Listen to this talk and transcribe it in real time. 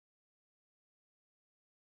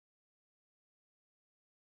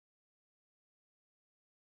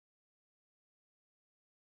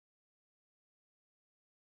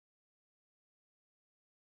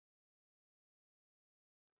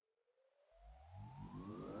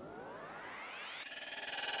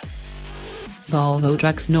Volvo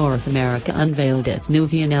Trucks North America unveiled its new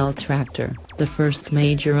VNL tractor, the first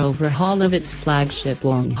major overhaul of its flagship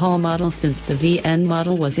long-haul model since the VN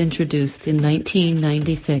model was introduced in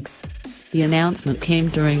 1996. The announcement came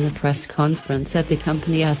during a press conference at the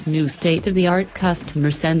company's new state-of-the-art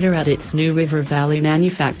customer center at its new River Valley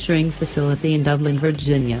manufacturing facility in Dublin,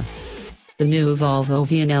 Virginia. The new Volvo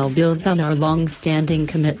VNL builds on our long-standing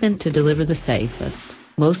commitment to deliver the safest,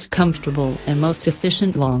 most comfortable and most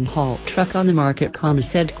efficient long-haul truck on the market,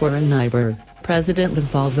 said Göran Nyberg, president of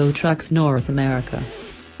Volvo Trucks North America.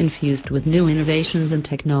 Infused with new innovations and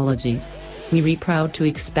technologies, we're proud to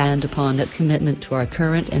expand upon that commitment to our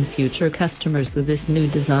current and future customers with this new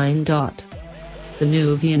design. The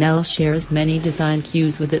new VNL shares many design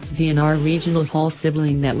cues with its VNR regional haul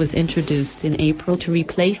sibling that was introduced in April to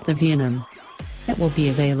replace the VNM. It will be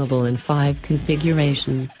available in 5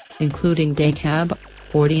 configurations, including day cab,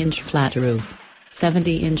 40-inch flat roof,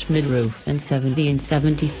 70-inch mid-roof and 70 and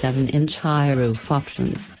 77-inch high roof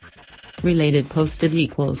options. Related posted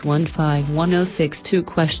equals 151062 ?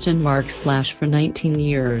 For 19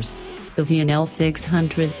 years, the VNL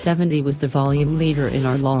 670 was the volume leader in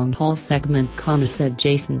our long-haul segment, said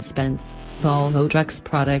Jason Spence, Volvo Trucks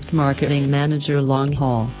product marketing manager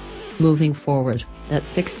long-haul. Moving forward, that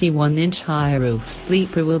 61-inch high roof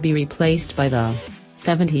sleeper will be replaced by the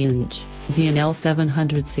 70-inch VNL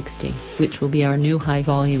 760, which will be our new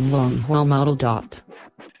high-volume long-haul model.